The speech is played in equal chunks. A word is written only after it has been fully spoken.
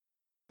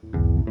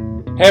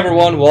Hey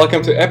everyone,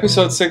 welcome to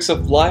episode 6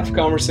 of Life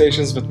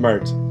Conversations with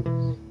Mert.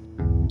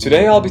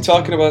 Today I'll be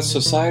talking about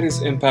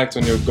society's impact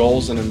on your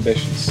goals and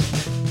ambitions.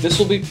 This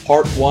will be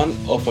part 1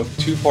 of a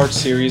 2-part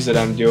series that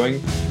I'm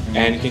doing,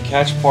 and you can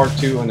catch part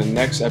 2 on the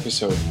next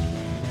episode.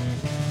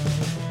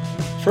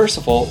 First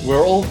of all,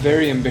 we're all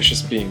very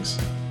ambitious beings.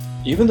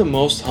 Even the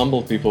most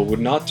humble people would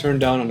not turn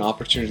down an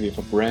opportunity of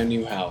a brand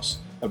new house,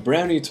 a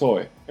brand new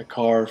toy, a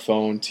car,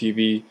 phone,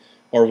 TV,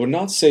 or would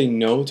not say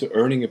no to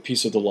earning a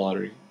piece of the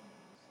lottery.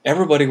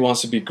 Everybody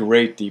wants to be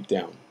great deep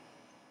down.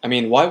 I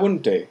mean, why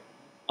wouldn't they?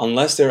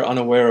 Unless they're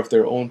unaware of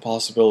their own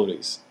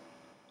possibilities.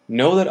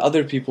 Know that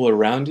other people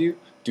around you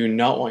do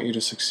not want you to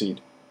succeed.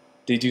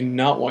 They do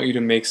not want you to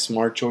make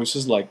smart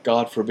choices like,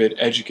 God forbid,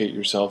 educate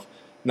yourself,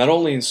 not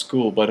only in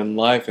school but in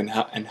life and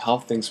how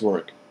things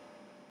work.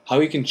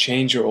 How you can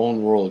change your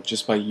own world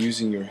just by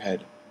using your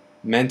head,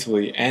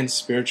 mentally and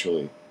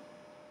spiritually.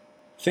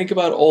 Think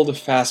about all the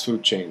fast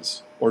food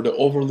chains or the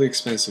overly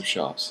expensive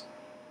shops.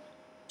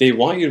 They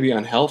want you to be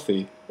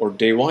unhealthy, or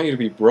they want you to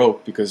be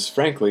broke because,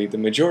 frankly, the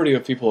majority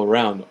of people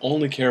around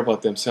only care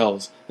about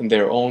themselves and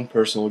their own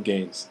personal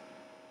gains.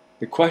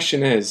 The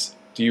question is,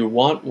 do you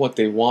want what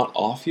they want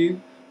off you,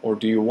 or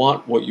do you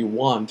want what you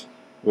want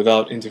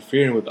without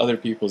interfering with other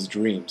people's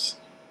dreams?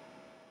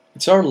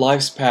 It's our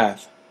life's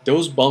path,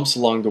 those bumps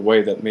along the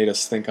way that made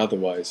us think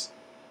otherwise,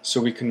 so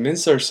we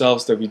convince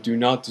ourselves that we do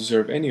not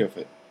deserve any of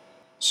it.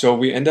 So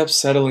we end up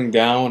settling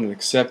down and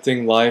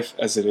accepting life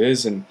as it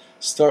is and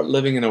start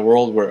living in a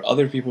world where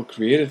other people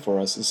created for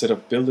us instead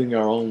of building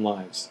our own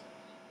lives.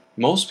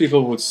 Most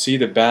people would see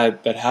the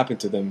bad that happened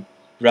to them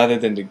rather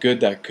than the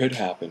good that could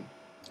happen.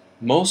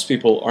 Most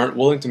people aren't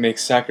willing to make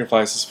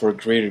sacrifices for a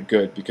greater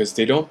good because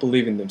they don't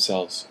believe in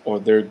themselves or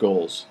their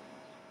goals.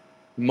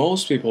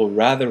 Most people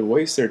rather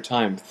waste their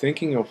time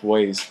thinking of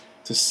ways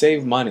to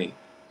save money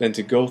than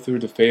to go through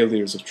the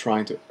failures of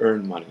trying to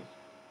earn money.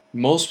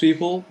 Most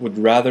people would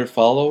rather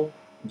follow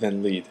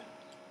than lead.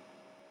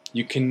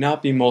 You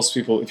cannot be most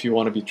people if you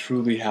want to be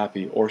truly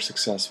happy or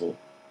successful.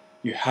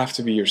 You have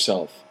to be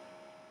yourself.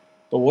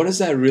 But what does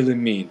that really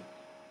mean?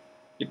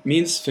 It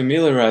means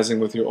familiarizing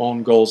with your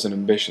own goals and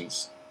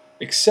ambitions.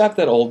 Accept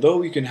that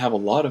although you can have a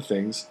lot of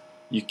things,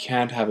 you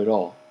can't have it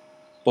all.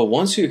 But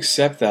once you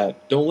accept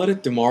that, don't let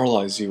it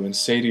demoralize you and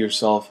say to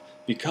yourself,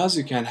 because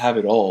you can't have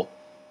it all,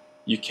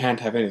 you can't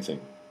have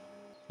anything.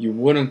 You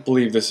wouldn't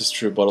believe this is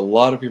true, but a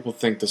lot of people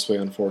think this way,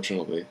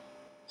 unfortunately.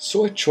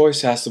 So a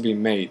choice has to be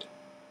made.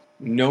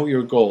 Know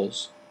your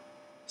goals.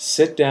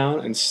 Sit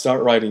down and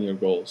start writing your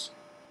goals.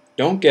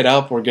 Don't get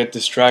up or get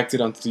distracted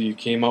until you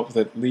came up with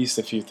at least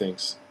a few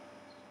things.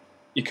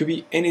 It could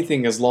be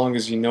anything as long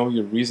as you know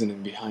your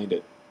reasoning behind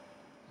it.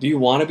 Do you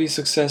want to be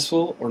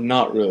successful or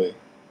not really?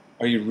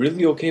 Are you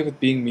really okay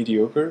with being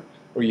mediocre,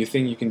 or you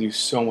think you can do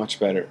so much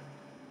better?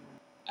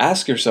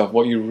 Ask yourself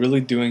what you're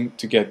really doing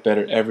to get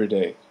better every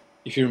day.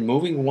 If you're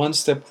moving one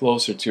step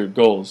closer to your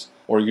goals,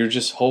 or you're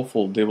just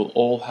hopeful they will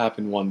all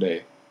happen one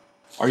day.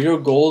 Are your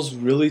goals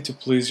really to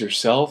please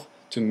yourself,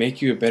 to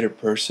make you a better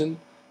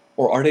person,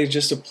 or are they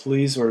just to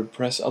please or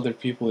impress other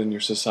people in your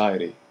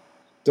society?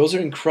 Those are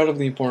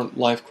incredibly important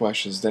life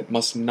questions that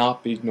must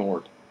not be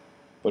ignored.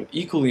 But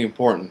equally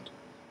important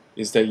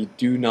is that you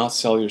do not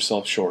sell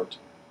yourself short.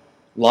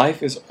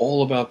 Life is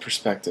all about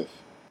perspective.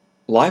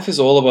 Life is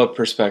all about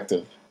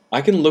perspective. I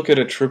can look at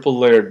a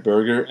triple-layered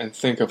burger and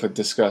think of it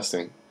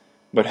disgusting.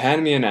 But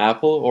hand me an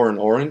apple or an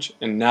orange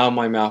and now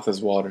my mouth is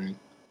watering.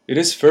 It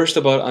is first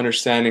about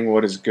understanding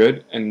what is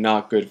good and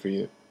not good for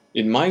you.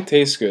 It might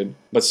taste good,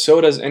 but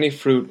so does any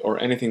fruit or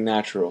anything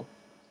natural.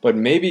 But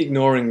maybe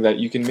ignoring that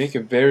you can make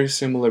a very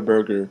similar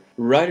burger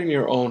right in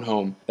your own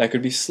home that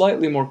could be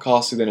slightly more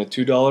costly than a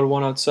 $2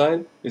 one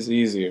outside is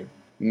easier.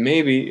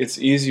 Maybe it's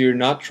easier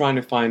not trying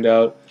to find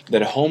out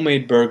that a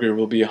homemade burger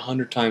will be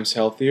 100 times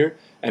healthier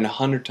and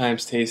 100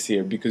 times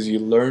tastier because you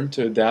learn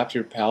to adapt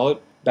your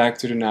palate back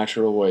to the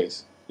natural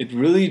ways. It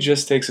really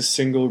just takes a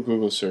single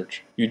Google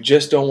search. You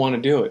just don't want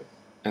to do it,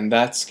 and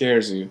that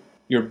scares you.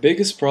 Your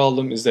biggest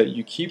problem is that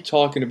you keep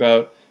talking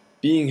about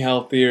being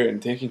healthier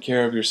and taking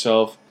care of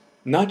yourself,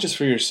 not just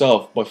for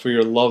yourself, but for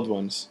your loved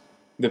ones.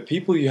 The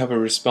people you have a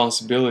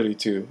responsibility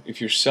to, if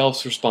your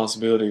self's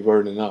responsibility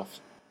weren't enough.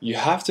 You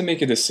have to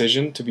make a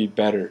decision to be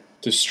better,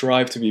 to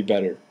strive to be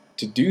better.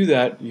 To do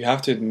that, you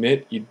have to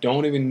admit you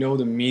don't even know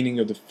the meaning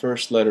of the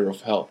first letter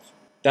of health.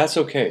 That's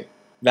okay.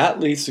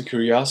 That leads to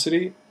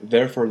curiosity,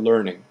 therefore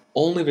learning.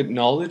 Only with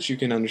knowledge you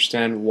can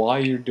understand why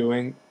you're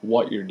doing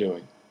what you're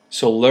doing.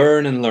 So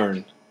learn and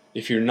learn.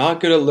 If you're not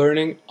good at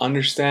learning,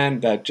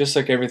 understand that just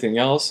like everything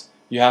else,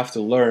 you have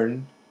to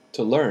learn.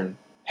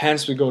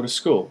 Hence we go to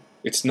school.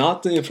 It's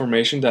not the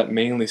information that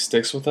mainly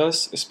sticks with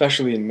us,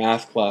 especially in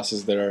math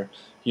classes that are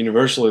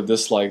universally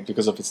disliked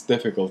because of its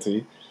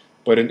difficulty,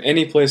 but in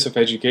any place of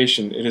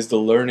education, it is the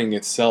learning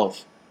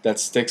itself that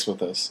sticks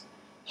with us.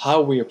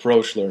 How we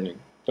approach learning.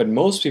 But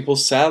most people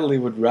sadly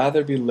would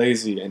rather be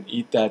lazy and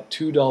eat that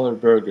 $2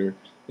 burger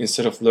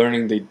instead of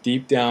learning they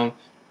deep down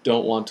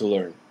don't want to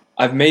learn.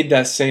 I've made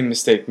that same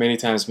mistake many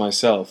times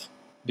myself.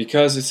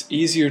 Because it's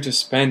easier to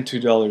spend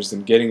 $2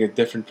 than getting a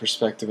different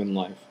perspective in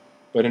life.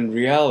 But in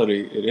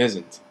reality, it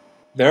isn't.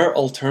 There are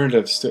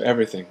alternatives to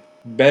everything.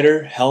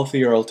 Better,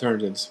 healthier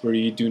alternatives where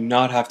you do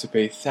not have to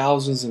pay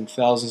thousands and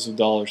thousands of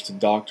dollars to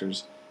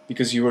doctors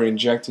because you are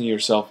injecting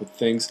yourself with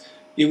things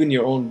even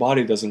your own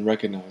body doesn't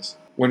recognize.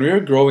 When we are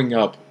growing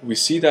up, we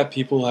see that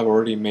people have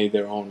already made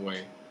their own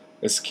way.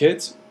 As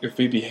kids, if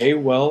we behave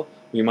well,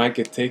 we might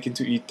get taken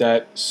to eat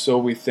that, so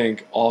we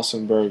think,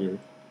 awesome burger.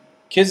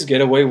 Kids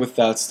get away with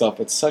that stuff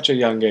at such a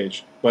young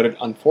age, but it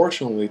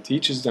unfortunately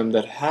teaches them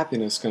that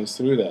happiness comes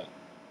through that.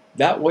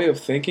 That way of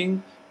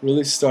thinking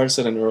really starts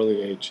at an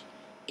early age,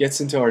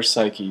 gets into our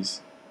psyches.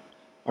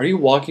 Are you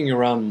walking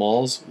around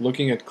malls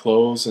looking at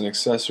clothes and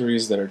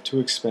accessories that are too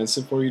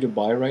expensive for you to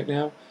buy right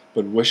now,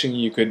 but wishing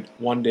you could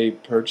one day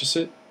purchase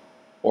it?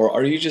 Or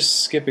are you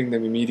just skipping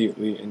them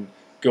immediately and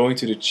going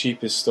to the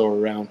cheapest store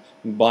around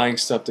and buying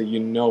stuff that you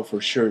know for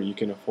sure you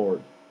can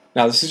afford?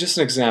 Now, this is just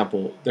an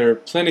example. There are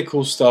plenty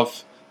cool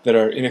stuff that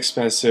are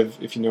inexpensive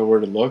if you know where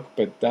to look,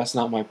 but that's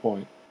not my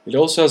point. It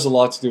also has a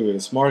lot to do with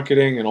its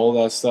marketing and all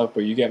that stuff,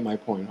 but you get my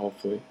point,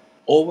 hopefully.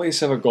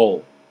 Always have a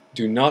goal.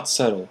 Do not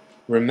settle.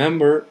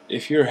 Remember,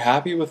 if you're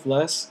happy with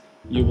less,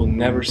 you will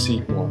never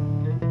seek more.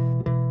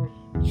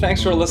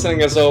 Thanks for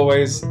listening as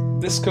always.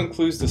 This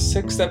concludes the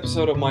 6th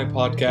episode of my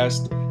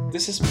podcast.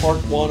 This is part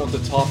 1 of the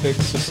topic,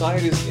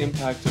 Society's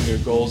Impact on Your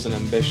Goals and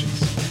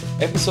Ambitions.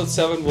 Episode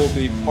 7 will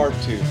be part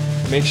 2.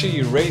 Make sure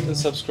you rate and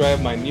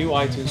subscribe my new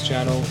iTunes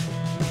channel.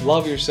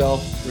 Love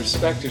yourself,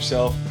 respect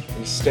yourself,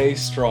 and stay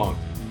strong.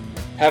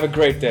 Have a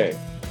great day.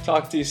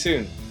 Talk to you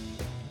soon.